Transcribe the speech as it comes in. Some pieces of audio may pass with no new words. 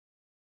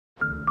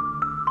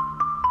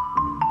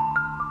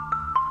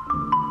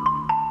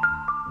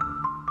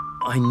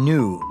I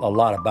knew a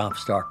lot about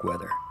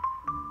Starkweather,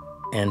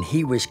 and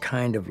he was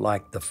kind of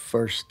like the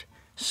first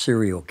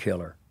serial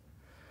killer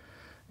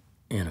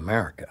in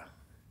America.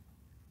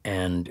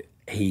 And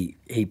he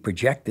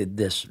projected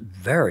this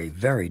very,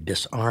 very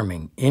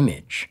disarming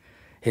image.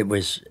 It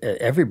was,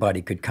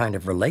 everybody could kind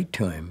of relate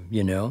to him,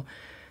 you know.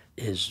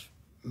 His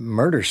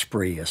murder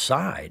spree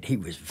aside, he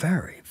was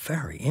very,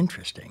 very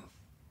interesting.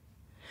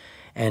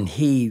 And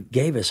he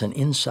gave us an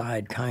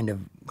inside kind of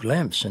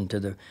glimpse into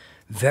the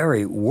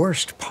very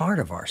worst part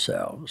of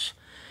ourselves.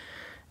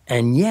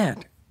 And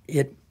yet,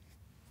 it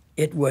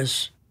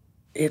was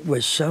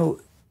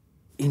so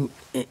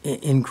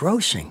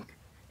engrossing,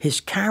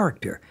 his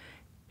character,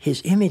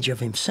 his image of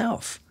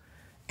himself.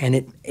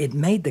 And it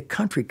made the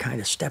country kind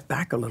of step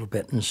back a little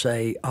bit and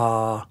say,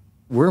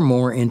 we're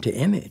more into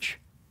image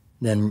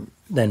than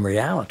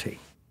reality.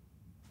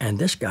 And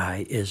this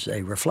guy is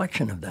a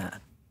reflection of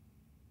that.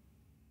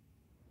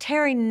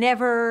 Terry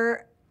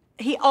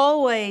he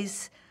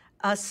always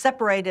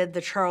separated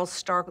the Charles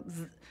Stark,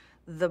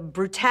 the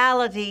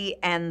brutality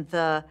and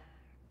the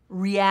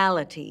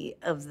reality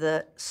of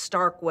the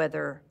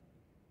Starkweather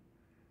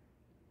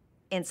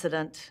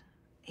incident.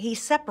 He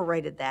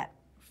separated that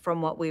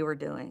from what we were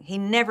doing. He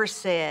never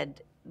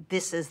said,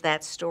 this is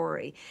that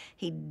story.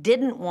 He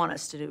didn't want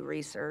us to do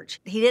research.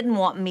 He didn't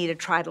want me to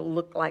try to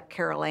look like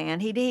Carol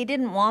Ann. He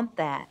didn't want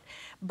that.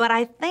 But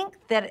I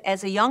think that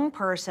as a young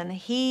person,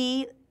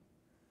 he,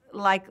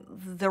 like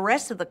the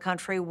rest of the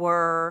country,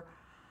 were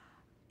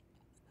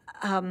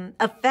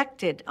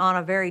affected on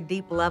a very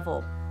deep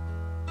level.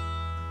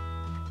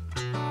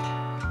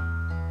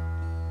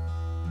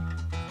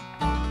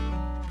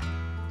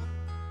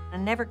 I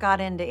never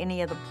got into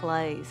any of the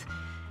plays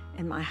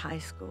in my high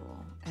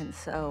school. And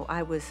so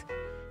I was,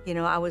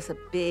 I was a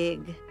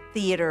big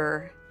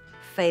theater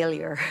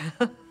failure.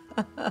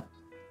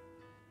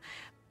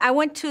 I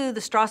went to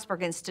the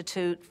Strasberg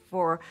Institute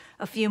for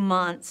a few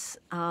months.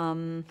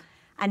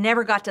 I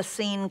never got to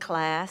scene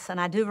class,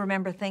 and I do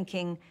remember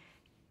thinking,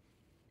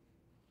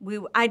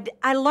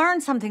 I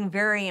learned something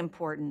very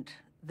important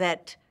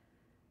that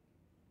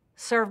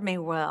served me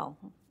well,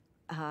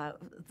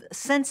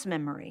 sense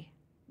memory.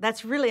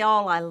 That's really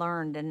all I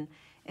learned in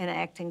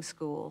acting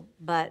school,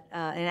 but in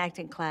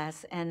acting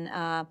class,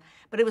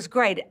 but it was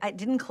great. It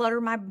didn't clutter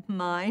my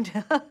mind.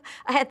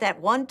 I had that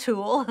one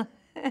tool.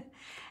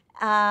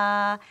 And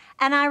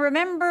I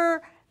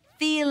remember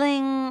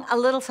feeling a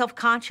little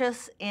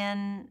self-conscious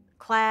in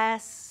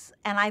class,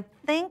 and I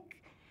think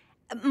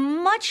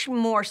much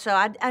more so,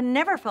 I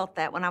never felt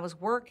that when I was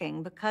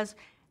working, because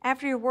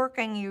after you're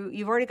working,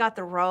 you've already got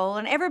the role,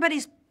 and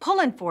everybody's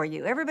pulling for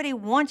you. Everybody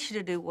wants you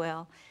to do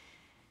well.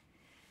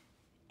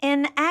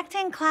 In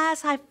acting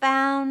class, I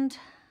found,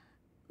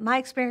 my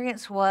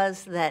experience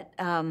was that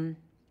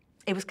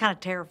it was kind of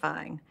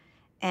terrifying.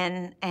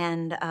 And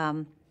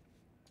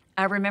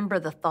I remember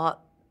the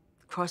thought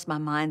crossed my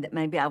mind that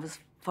maybe I was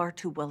far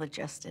too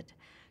well-adjusted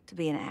to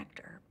be an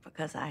actor,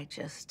 because I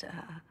just,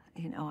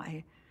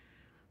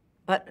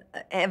 but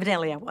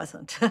evidently I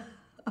wasn't.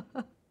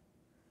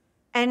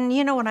 And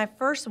when I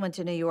first went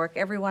to New York,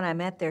 everyone I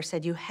met there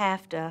said, you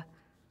have to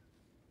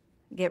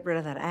get rid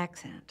of that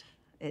accent.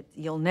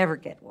 You'll never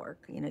get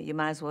work. You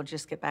might as well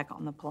just get back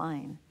on the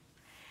plane.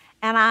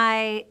 And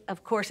I,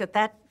 of course, at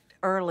those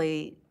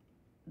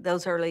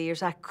early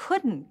years, I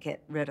couldn't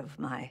get rid of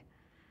my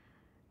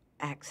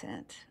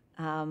accent.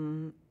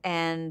 And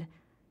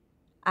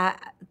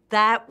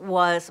that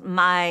was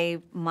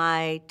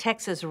my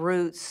Texas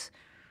roots,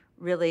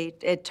 really,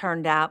 it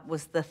turned out,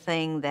 was the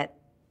thing that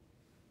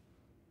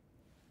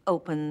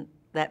opened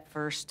that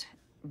first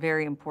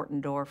very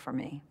important door for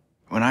me.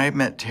 When I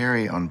met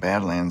Terry on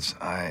Badlands,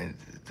 I'd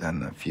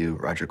done a few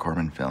Roger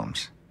Corman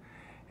films.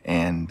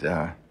 And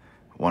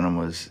one of them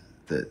was,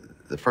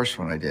 the first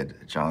one I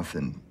did,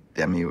 Jonathan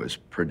Demme was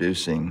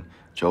producing,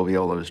 Joe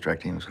Viola was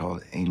directing. It was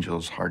called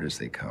Angels Hard as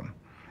They Come.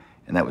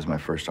 And that was my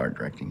first art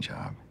directing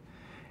job.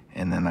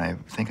 And then I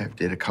think I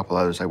did a couple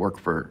others. I worked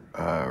for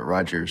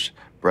Roger's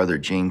brother,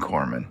 Gene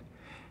Corman,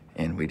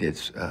 and we did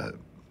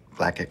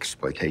black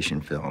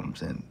exploitation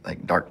films, and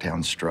like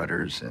Darktown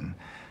Strutters and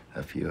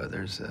a few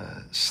others,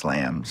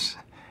 Slams,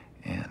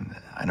 and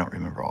I don't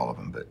remember all of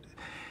them, but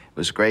it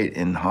was great.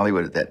 In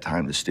Hollywood at that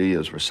time, the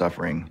studios were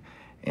suffering,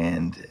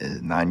 and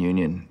a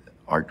non-union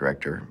art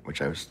director,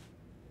 which I was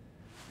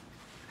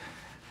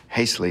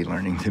hastily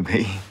learning to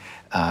be,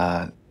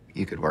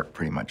 you could work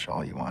pretty much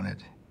all you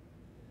wanted.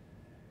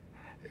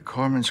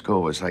 Corman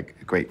School was like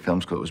a great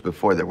film school. It was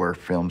before there were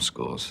film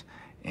schools,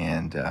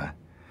 and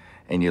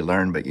you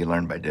learn, but you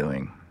learn by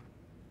doing.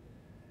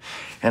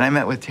 And I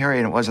met with Terry,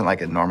 and it wasn't like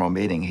a normal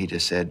meeting. He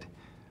just said,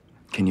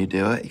 can you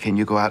do it? Can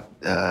you go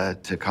out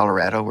to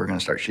Colorado? We're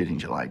gonna start shooting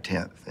July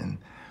 10th.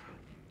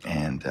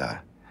 And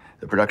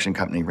the production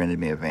company rented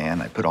me a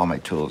van. I put all my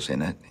tools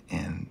in it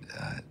and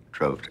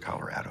drove to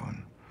Colorado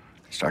and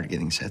started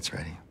getting sets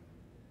ready.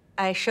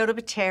 I showed up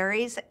at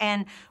Terry's,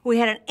 and we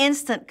had an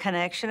instant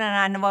connection, and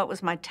I know it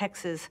was my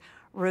Texas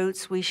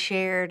roots. We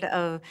shared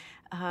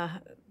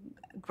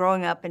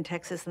growing up in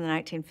Texas in the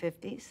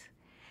 1950s.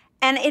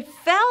 And it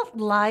felt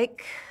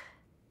like,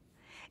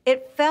 you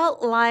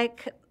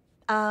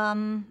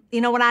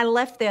know, when I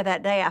left there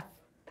that day,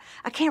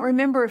 I can't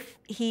remember if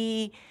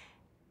he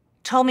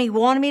told me he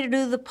wanted me to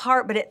do the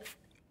part, but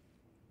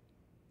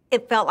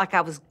it felt like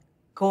I was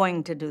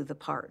going to do the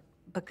part,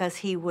 because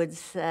he would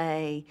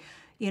say,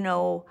 you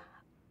know,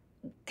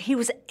 he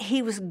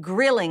was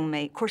grilling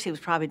me. Of course, he was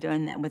probably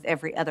doing that with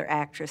every other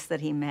actress that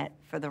he met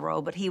for the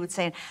role, but he would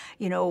say,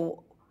 you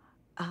know,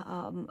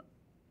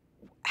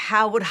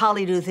 how would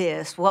Holly do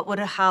this? What would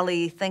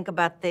Holly think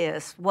about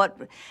this? What,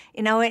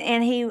 you know,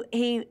 and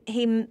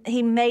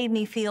he made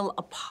me feel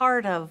a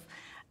part of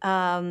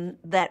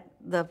that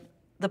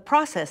the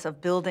process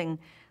of building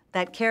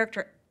that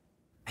character.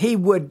 He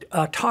would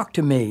talk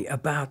to me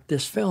about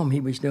this film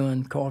he was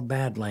doing called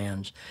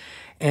Badlands.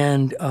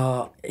 And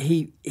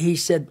he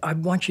said, I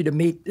want you to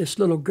meet this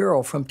little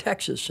girl from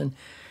Texas,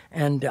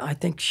 and I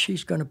think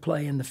she's going to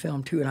play in the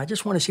film too. And I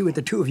just want to see what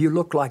the two of you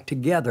look like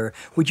together.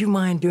 Would you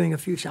mind doing a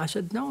few? I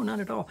said, no, not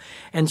at all.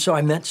 And so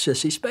I met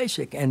Sissy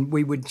Spacek, and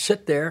we would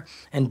sit there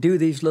and do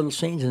these little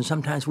scenes, and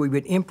sometimes we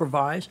would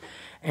improvise.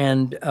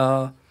 And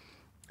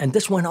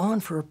this went on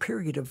for a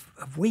period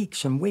of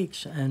weeks and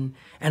weeks, and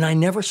I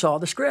never saw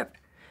the script.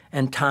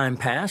 And time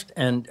passed,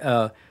 and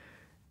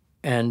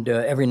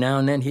every now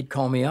and then he'd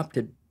call me up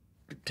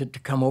to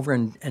come over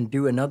and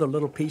do another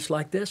little piece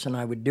like this, and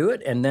I would do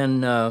it. And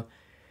then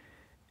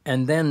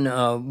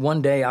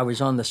one day I was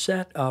on the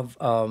set of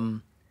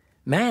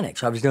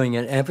Mannix. I was doing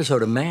an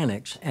episode of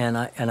Mannix, and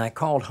I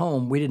called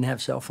home. We didn't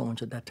have cell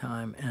phones at that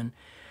time, and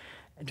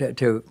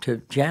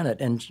to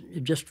Janet, and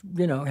just,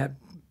 you know, had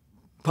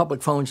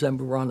public phones then.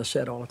 We were on the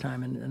set all the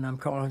time, and I'm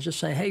calling. I was just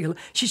saying, hey.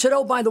 She said,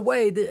 oh, by the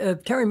way,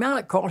 Terry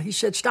Malick called. He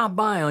said, stop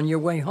by on your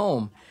way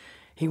home.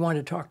 He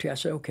wanted to talk to you. I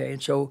said, okay.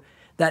 And so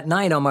that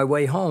night on my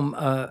way home,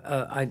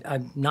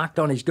 I knocked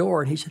on his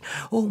door, and he said,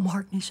 oh,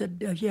 Martin, he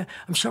said, yeah,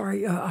 I'm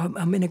sorry,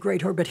 I'm in a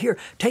great hurry, but here,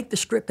 take the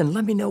script and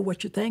let me know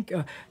what you think,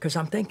 because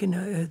I'm thinking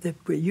that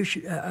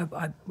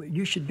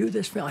you should do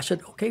this film. I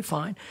said, okay,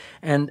 fine.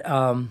 And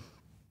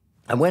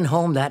I went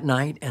home that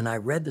night, and I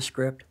read the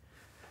script,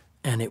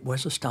 and it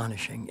was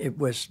astonishing. It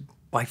was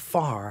by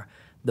far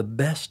the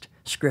best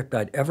script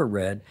I'd ever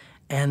read,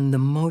 and the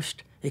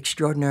most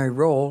extraordinary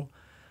role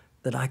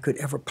that I could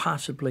ever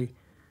possibly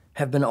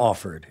have been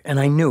offered.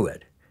 And I knew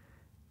it,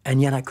 and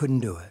yet I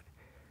couldn't do it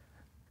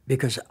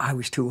because I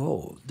was too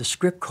old. The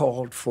script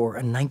called for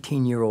a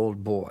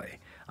 19-year-old boy.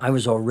 I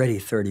was already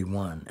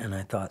 31, and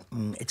I thought,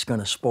 it's going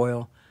to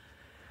spoil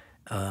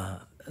the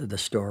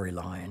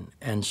storyline.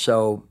 And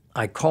so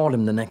I called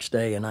him the next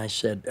day, and I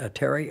said,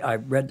 Terry, I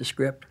read the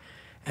script,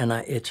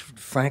 and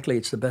frankly,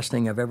 it's the best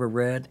thing I've ever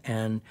read,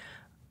 and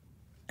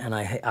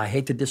I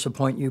hate to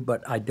disappoint you,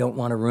 but I don't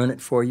want to ruin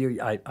it for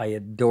you. I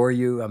adore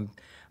you.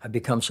 I've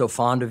become so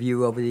fond of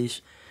you over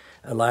these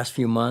last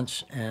few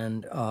months,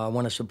 and I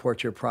want to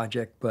support your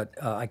project, but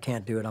I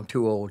can't do it. I'm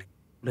too old.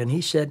 And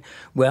he said,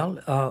 well,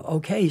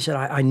 okay. He said,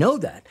 I know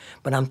that,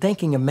 but I'm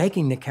thinking of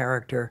making the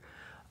character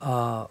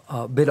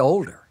a bit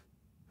older,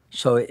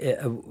 so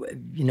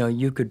you know,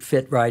 you could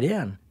fit right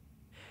in.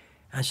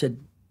 I said,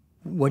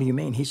 what do you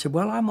mean? He said,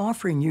 well, I'm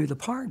offering you the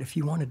part. If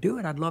you want to do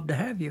it, I'd love to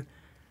have you.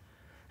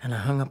 And I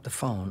hung up the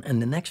phone.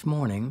 And the next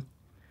morning,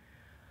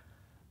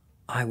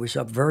 I was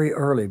up very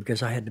early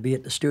because I had to be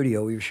at the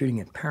studio. We were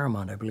shooting at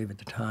Paramount, I believe, at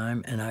the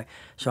time. And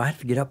so I had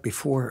to get up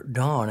before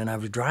dawn. And I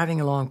was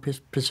driving along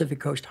Pacific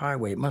Coast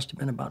Highway. It must have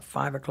been about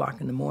 5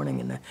 o'clock in the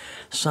morning, and the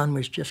sun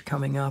was just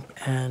coming up.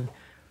 And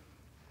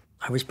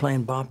I was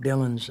playing Bob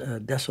Dylan's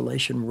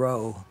Desolation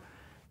Row.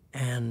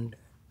 And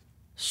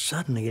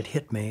suddenly it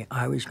hit me.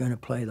 I was going to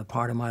play the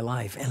part of my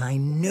life. And I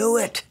knew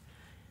it.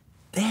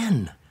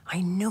 Then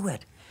I knew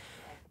it.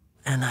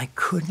 And I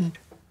couldn't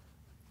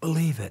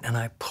believe it. And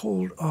I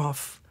pulled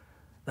off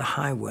the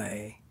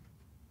highway,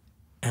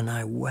 and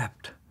I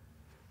wept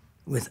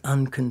with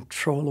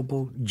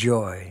uncontrollable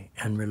joy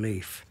and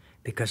relief,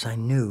 because I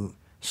knew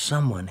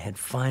someone had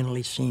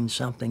finally seen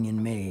something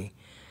in me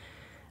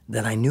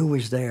that I knew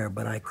was there,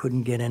 but I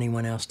couldn't get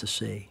anyone else to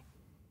see.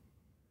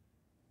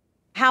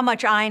 How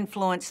much I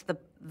influenced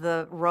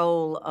the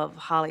role of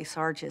Holly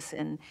Sargis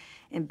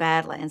in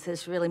Badlands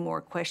is really more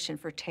a question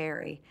for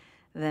Terry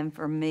than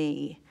for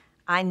me.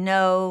 I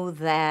know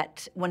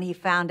that when he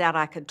found out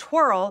I could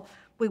twirl,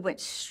 we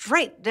went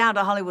straight down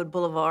to Hollywood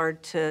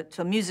Boulevard to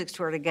a music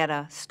store to get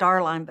a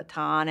Starline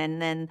baton,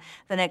 and then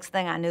the next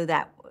thing I knew,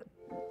 that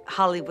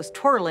Holly was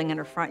twirling in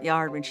her front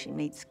yard when she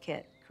meets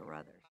Kit.